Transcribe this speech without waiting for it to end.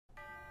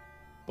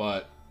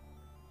But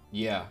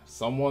yeah,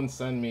 someone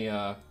send me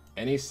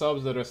any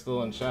subs that are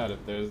still in chat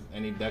if there's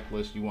any deck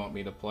list you want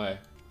me to play.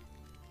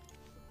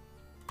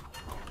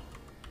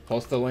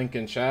 Post a link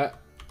in chat.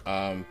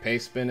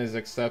 Payspin is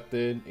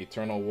accepted.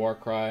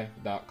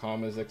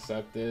 EternalWarcry.com is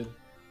accepted.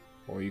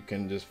 Or you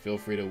can just feel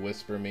free to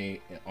whisper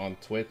me on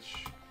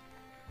Twitch.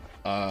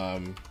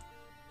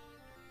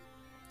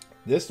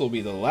 This will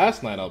be the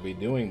last night I'll be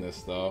doing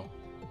this, though.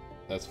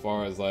 As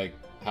far as, like,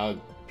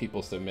 how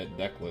people submit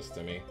deck lists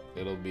to me.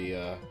 It'll be,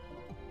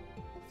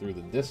 through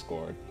the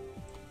Discord.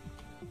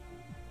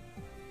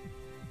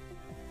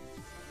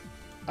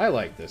 I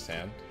like this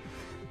hand.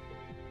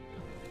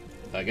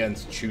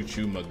 Against Choo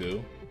Choo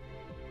Magoo.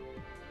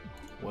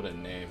 What a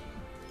name.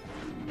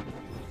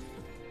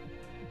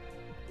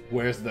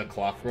 Where's the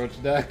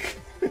Cockroach deck?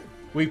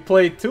 We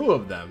played 2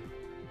 of them.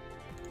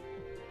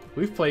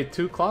 We've played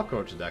 2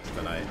 Cockroach decks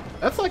tonight.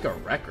 That's like a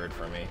record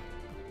for me.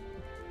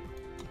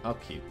 I'll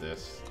keep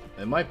this.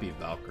 It might be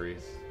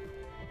Valkyries.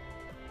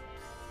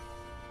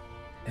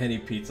 Any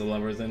pizza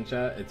lovers in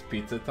chat? It's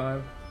pizza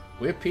time.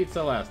 We had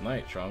pizza last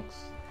night, Trunks.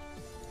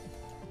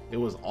 It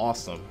was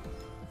awesome.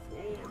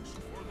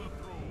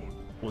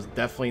 Was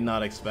definitely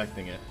not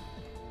expecting it.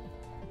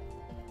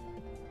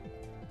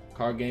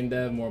 Card game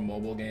dev, more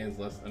mobile games,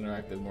 less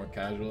interactive, more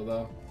casual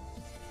though.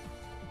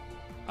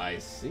 I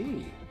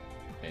see.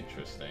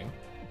 Interesting.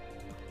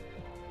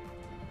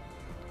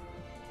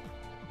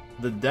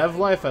 The dev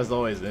life has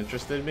always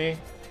interested me.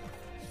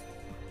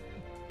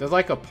 There's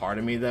like a part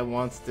of me that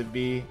wants to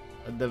be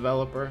a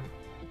developer.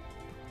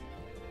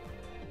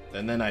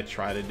 And then I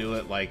try to do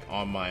it like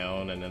on my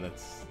own and then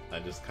I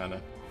just kind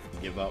of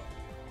give up.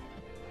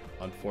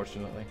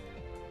 Unfortunately.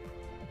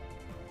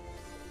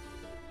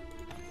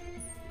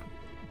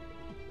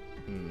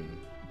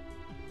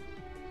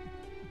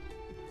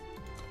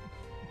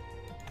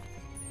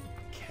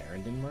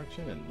 Carrington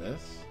Merchant in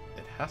this?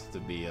 It has to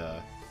be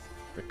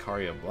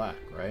Vicaria Black,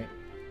 right?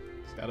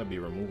 It's gotta be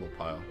removal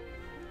pile.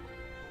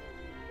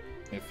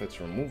 If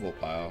it's removal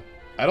pile.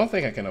 I don't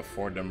think I can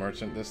afford the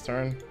Merchant this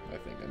turn. I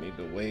think I need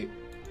to wait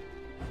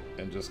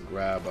and just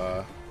grab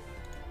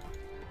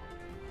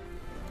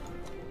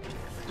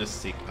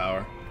just Seek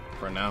Power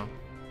for now.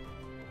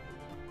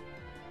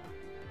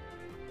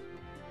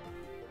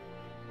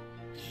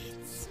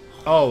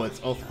 Oh, it's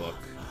Oathbook.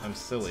 I'm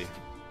silly.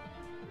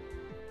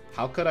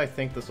 How could I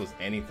think this was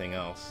anything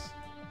else?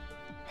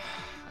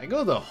 I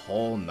go the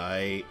whole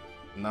night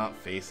not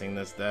facing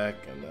this deck,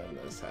 and then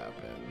this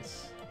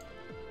happens.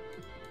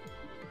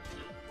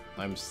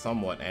 I'm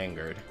somewhat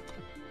angered.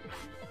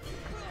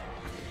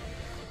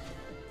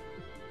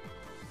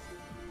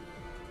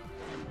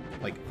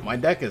 Like, my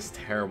deck is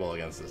terrible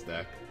against this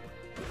deck.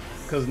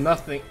 Because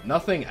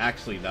nothing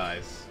actually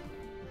dies.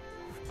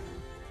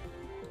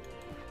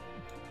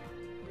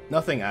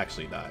 Nothing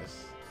actually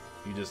dies.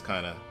 You just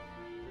kind of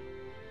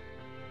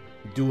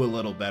do a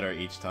little better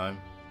each time.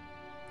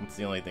 That's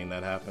the only thing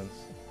that happens.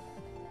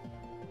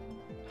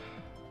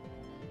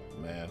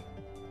 Man.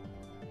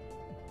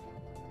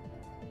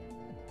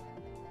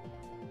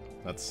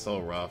 That's so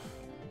rough.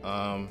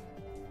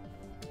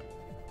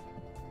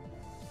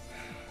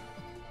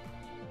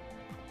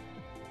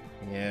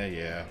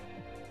 Yeah.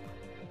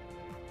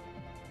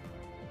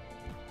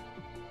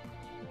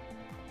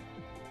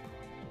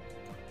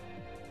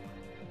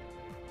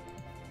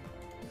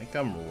 I think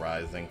I'm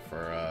rising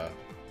for,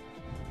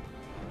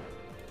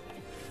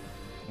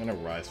 I'm gonna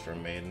rise for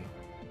Maiden.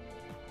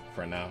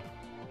 For now.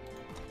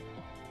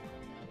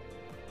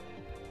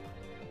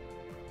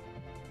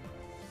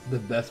 The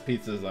best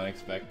pizza is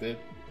unexpected.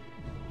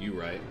 You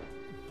right.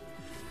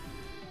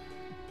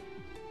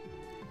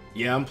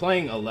 Yeah, I'm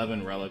playing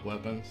 11 relic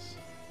weapons.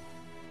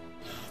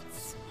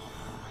 It's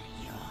all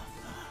your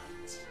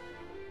fault.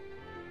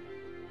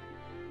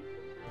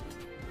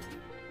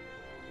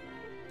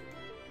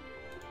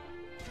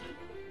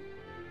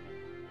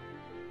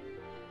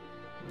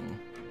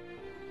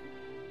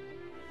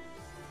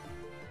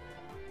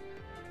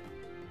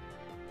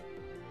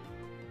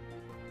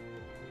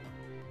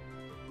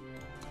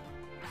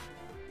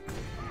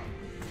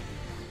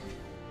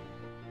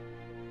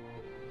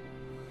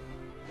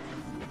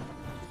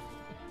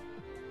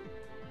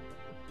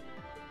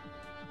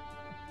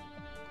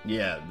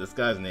 Yeah, this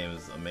guy's name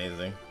is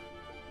amazing.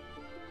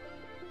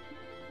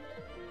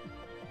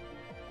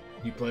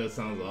 You play the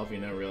sounds off, you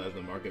never realize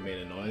the market made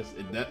a noise.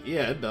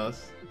 Yeah, it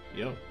does.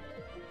 Yep.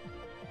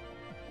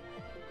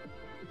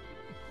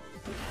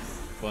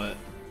 But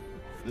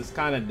this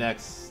kind of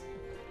deck's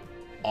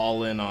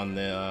all in on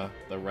the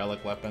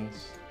relic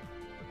weapons.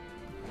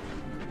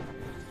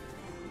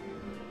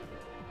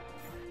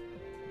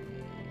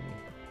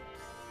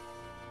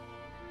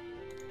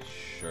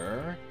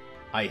 Sure.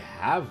 I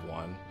have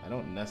one. I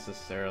don't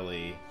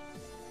necessarily...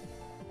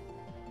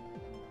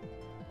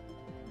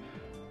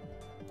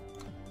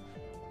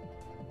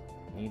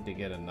 need to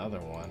get another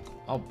one.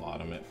 I'll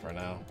bottom it for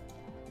now.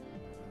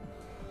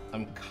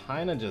 I'm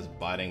kind of just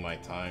biding my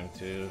time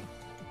too.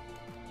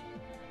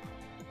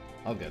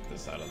 I'll get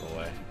this out of the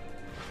way.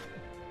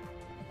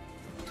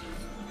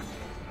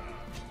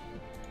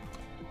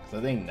 So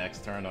I think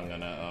next turn I'm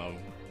gonna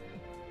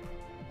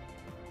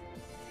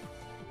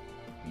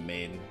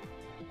maiden.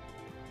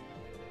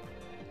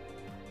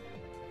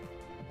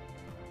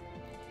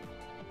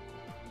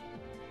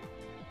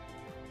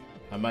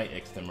 I might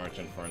Ix the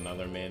Merchant for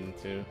another maiden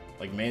too.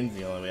 Like, maiden's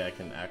the only way I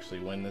can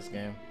actually win this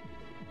game.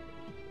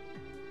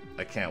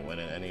 I can't win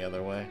it any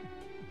other way.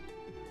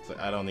 So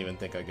I don't even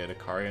think I get a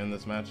Karya in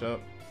this matchup,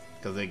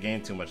 because they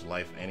gain too much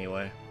life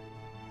anyway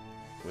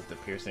with the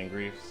Piercing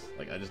Griefs.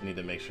 Like, I just need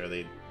to make sure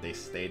they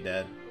stay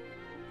dead.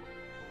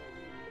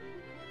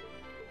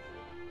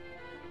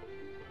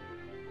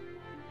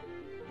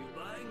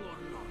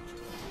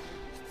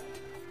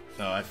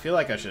 No, I feel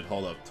like I should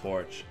hold up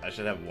Torch. I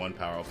should have one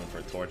power open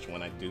for Torch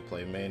when I do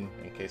play main,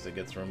 in case it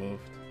gets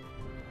removed.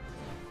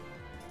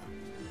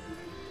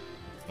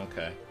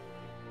 Okay.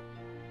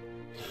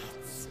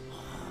 It's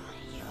all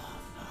your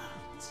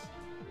fault.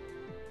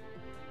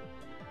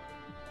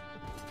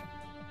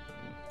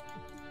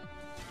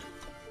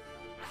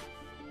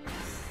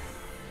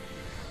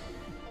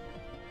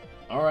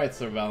 Alright,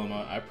 Sir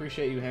Valima, I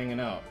appreciate you hanging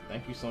out.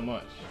 Thank you so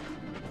much.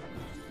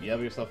 You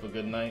have yourself a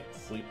good night.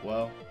 Sleep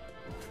well.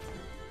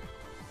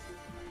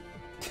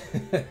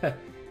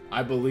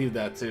 I believe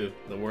that too.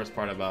 The worst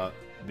part about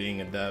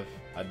being a dev,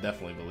 I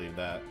definitely believe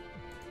that.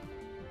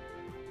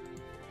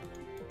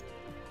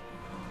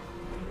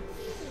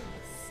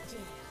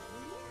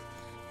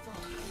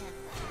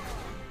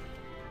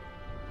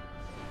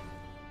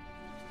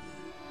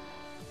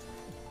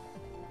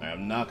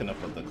 I'm not gonna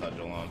put the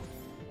Cudgel on.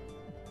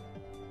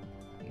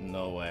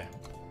 No way.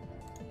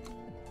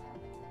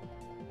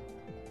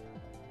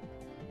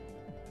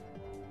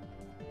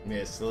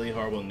 Made a silly,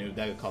 horrible new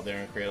deck called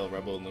Caldera Cradle,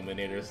 Rebel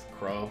Illuminators,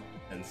 Crow,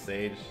 and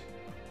Sage,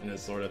 and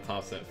it's sort of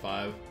tops at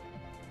 5.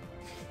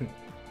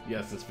 You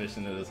have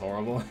suspicion it is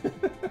horrible.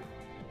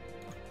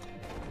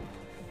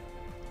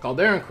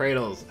 Caldera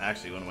Cradle is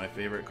actually one of my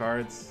favorite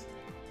cards.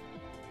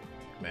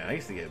 Man, I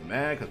used to get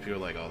mad because people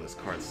were like, oh, this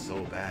card's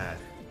so bad.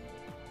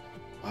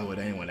 Why would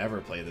anyone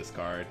ever play this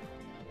card?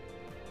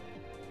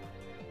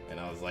 And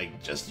I was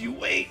like, just you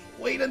wait!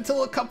 Wait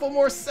until a couple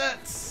more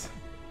sets!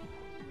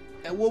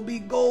 And we'll be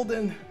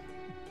golden.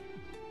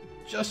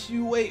 Just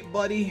you wait,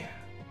 buddy.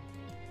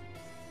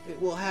 It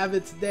will have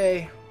its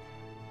day.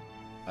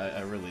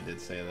 I really did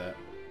say that.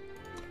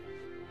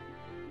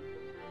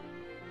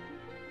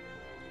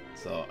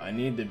 So I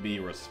need to be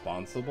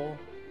responsible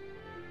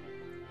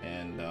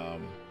and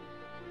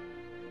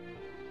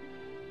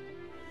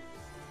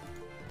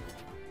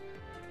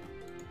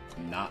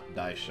not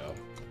die show.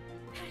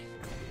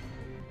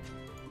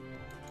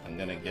 I'm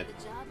gonna get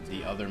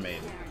the other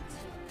maiden.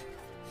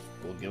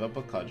 We'll give up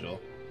a Cudgel,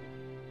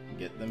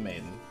 get the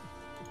maiden,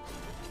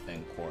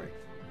 and Quarry.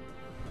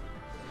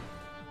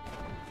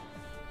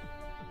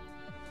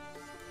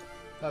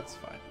 That's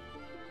fine.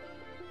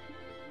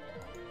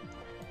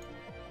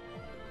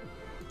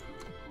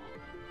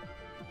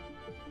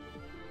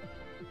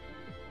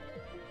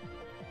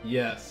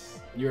 Yes,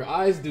 your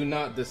eyes do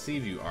not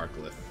deceive you,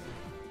 Arclith.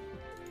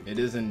 It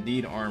is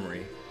indeed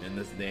Armory in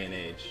this day and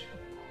age.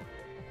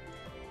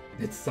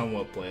 It's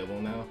somewhat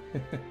playable now.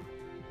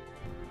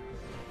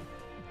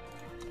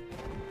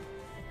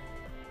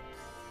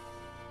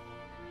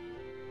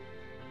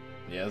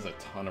 Yeah, there's a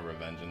ton of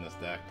revenge in this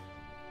deck.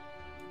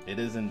 It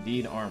is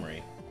indeed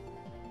Armory.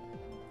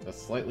 A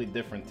slightly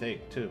different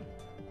take, too.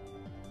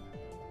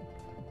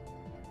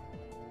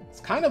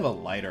 It's kind of a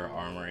lighter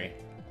Armory.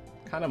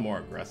 Kind of more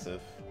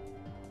aggressive.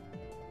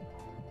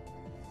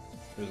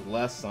 There's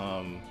less,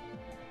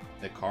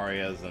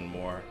 Icarias and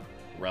more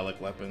relic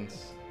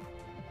weapons.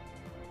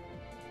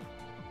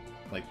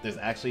 Like, there's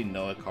actually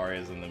no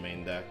Icarias in the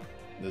main deck.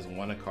 There's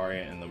one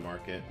Icaria in the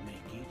market.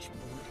 Make each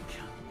bullet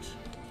count.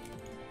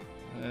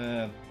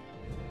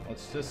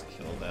 Let's just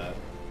kill that.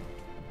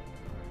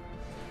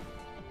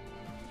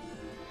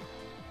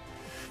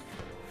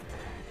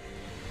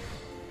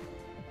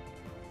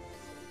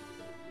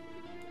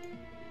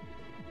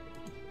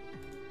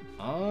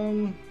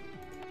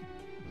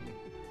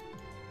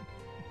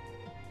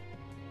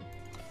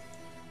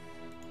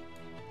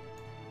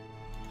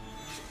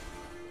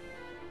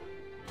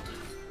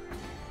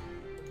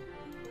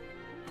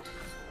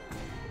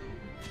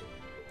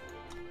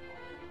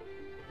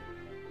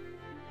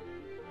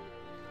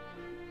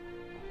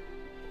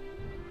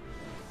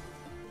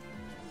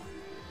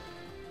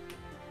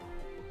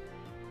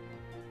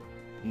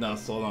 Not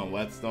sold on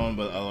Whetstone,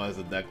 but otherwise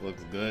the deck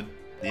looks good.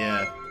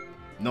 Yeah,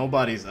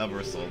 nobody's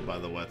ever sold by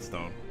the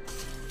Whetstone.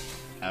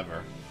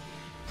 Ever.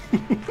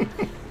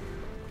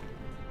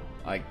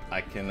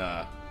 I can,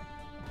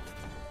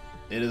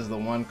 it is the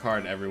one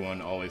card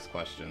everyone always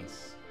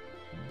questions,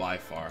 by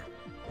far,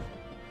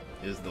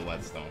 is the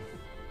Whetstone.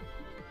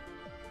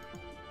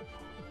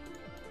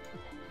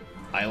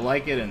 I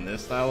like it in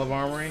this style of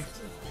Armory.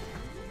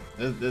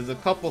 There's a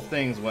couple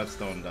things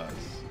Whetstone does.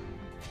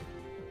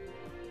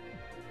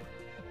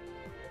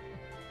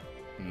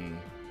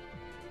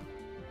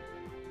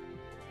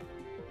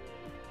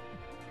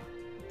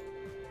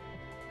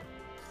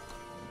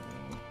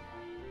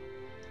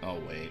 Oh,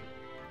 wait.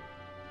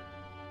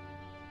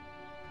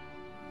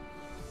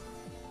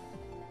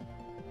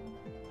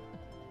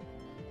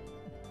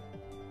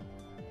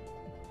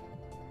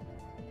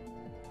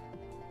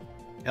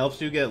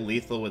 Helps you get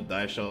lethal with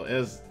Daisho. It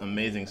is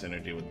amazing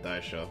synergy with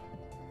Daisho.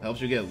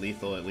 Helps you get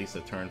lethal at least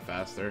a turn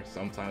faster.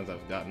 Sometimes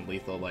I've gotten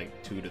lethal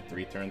like 2 to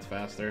 3 turns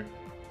faster.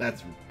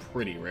 That's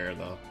pretty rare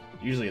though.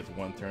 Usually it's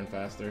 1 turn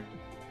faster.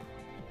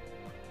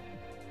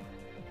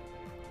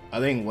 I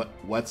think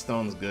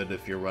Whetstone's good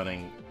if you're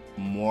running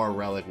more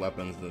relic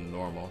weapons than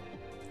normal.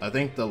 I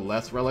think the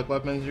less relic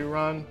weapons you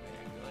run,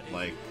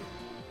 like,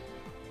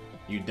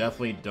 you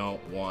definitely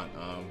don't want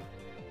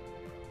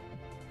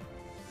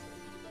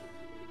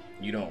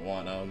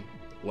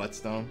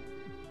Whetstone.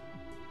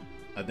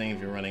 I think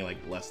if you're running like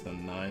less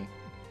than 9,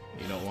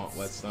 you don't want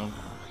Whetstone.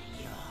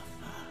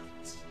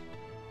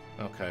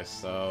 Okay,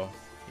 so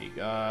he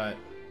got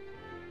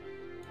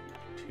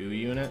 2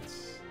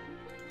 units.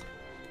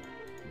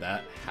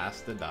 That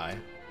has to die.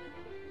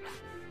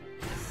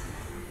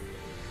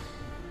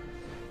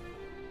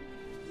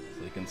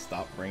 So he can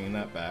stop bringing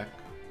that back.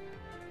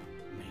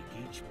 Make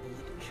each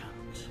bullet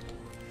count.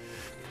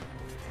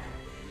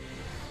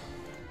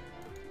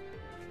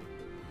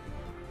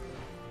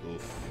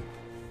 Oof.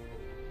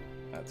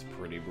 That's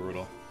pretty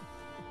brutal.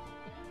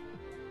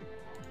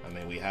 I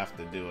mean, we have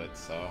to do it,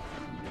 so...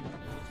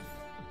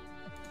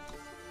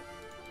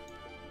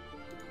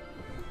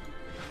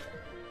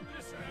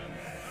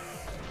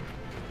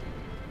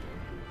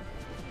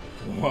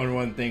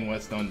 One thing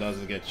Whetstone does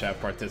is get chat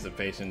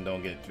participation,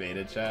 don't get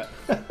baited chat.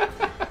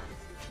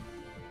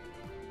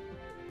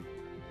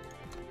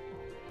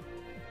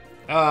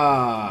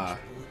 Ah,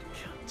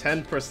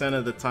 10%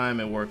 of the time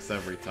it works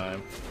every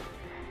time.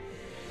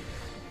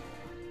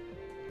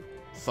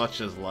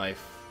 Such is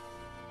life.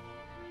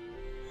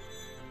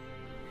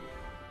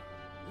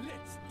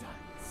 Let's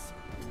dance.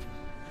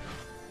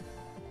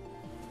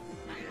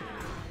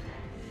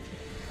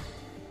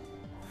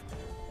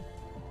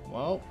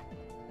 Well,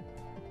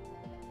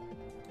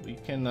 we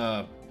can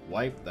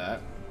wipe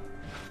that.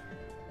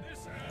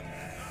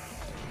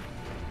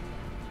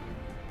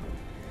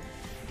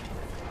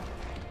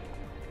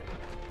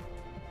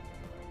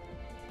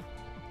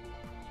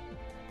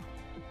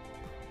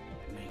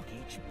 Make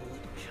each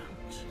bullet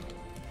count.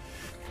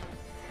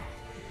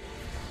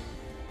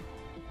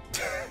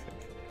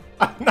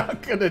 I'm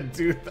not gonna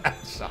do that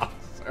shot,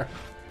 sir.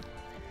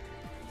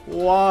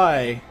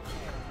 Why?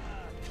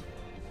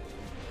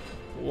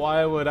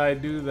 Why would I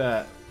do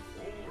that?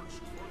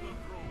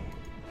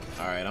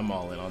 Alright, I'm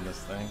all in on this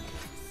thing.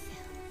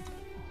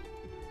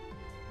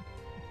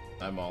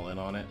 I'm all in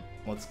on it.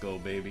 Let's go,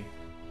 baby.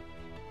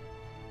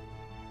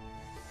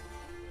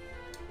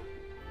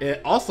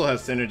 It also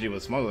has synergy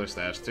with Smuggler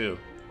Stash, too.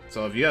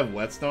 So if you have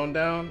Whetstone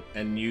down,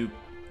 and you,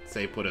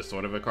 say, put a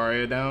Sword of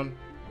Icaria down,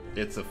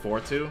 it's a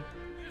 4-2.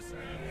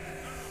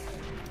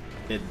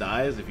 It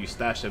dies. If you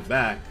stash it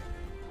back,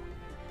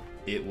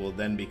 it will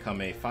then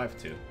become a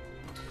 5-2.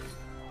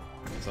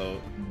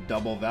 So,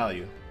 double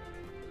value.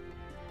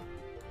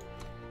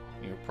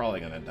 You're probably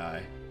gonna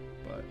die,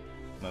 but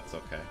that's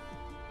okay.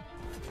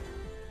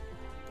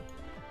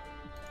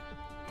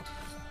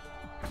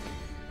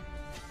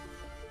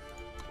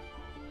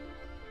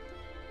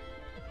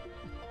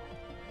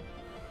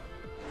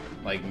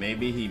 Like,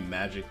 maybe he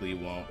magically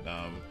won't,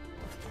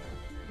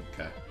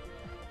 okay.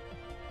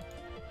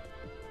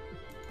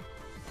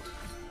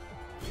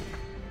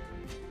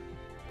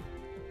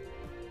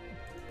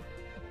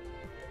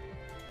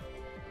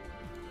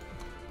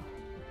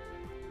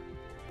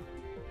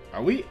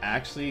 Are we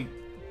actually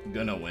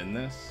gonna win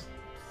this?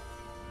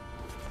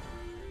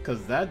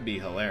 Cause that'd be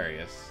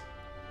hilarious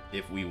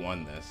if we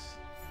won this.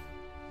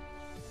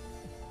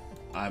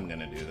 I'm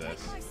gonna do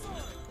this.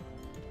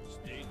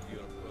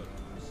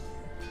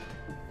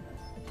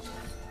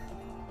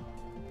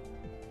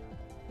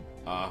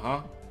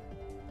 Uh-huh.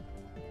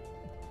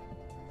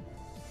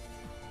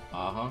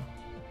 Uh-huh.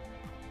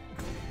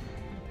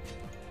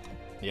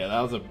 Yeah,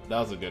 that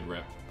was a good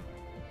rip.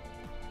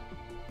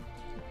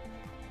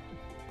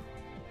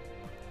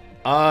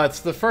 It's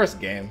the first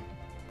game.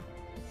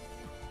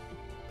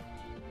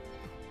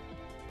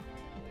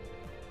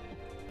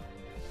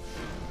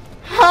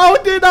 How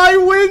did I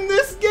win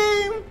this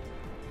game?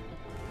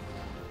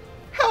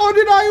 How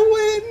did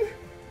I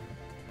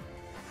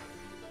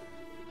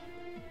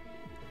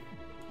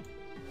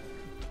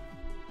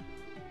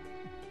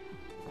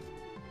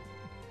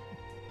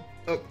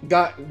win?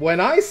 God, when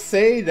I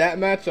say that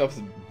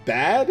matchup's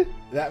bad,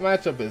 that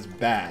matchup is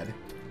bad.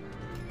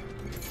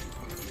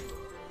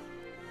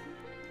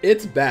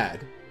 It's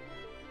bad.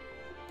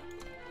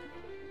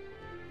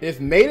 If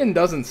Maiden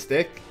doesn't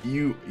stick,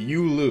 you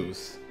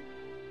lose.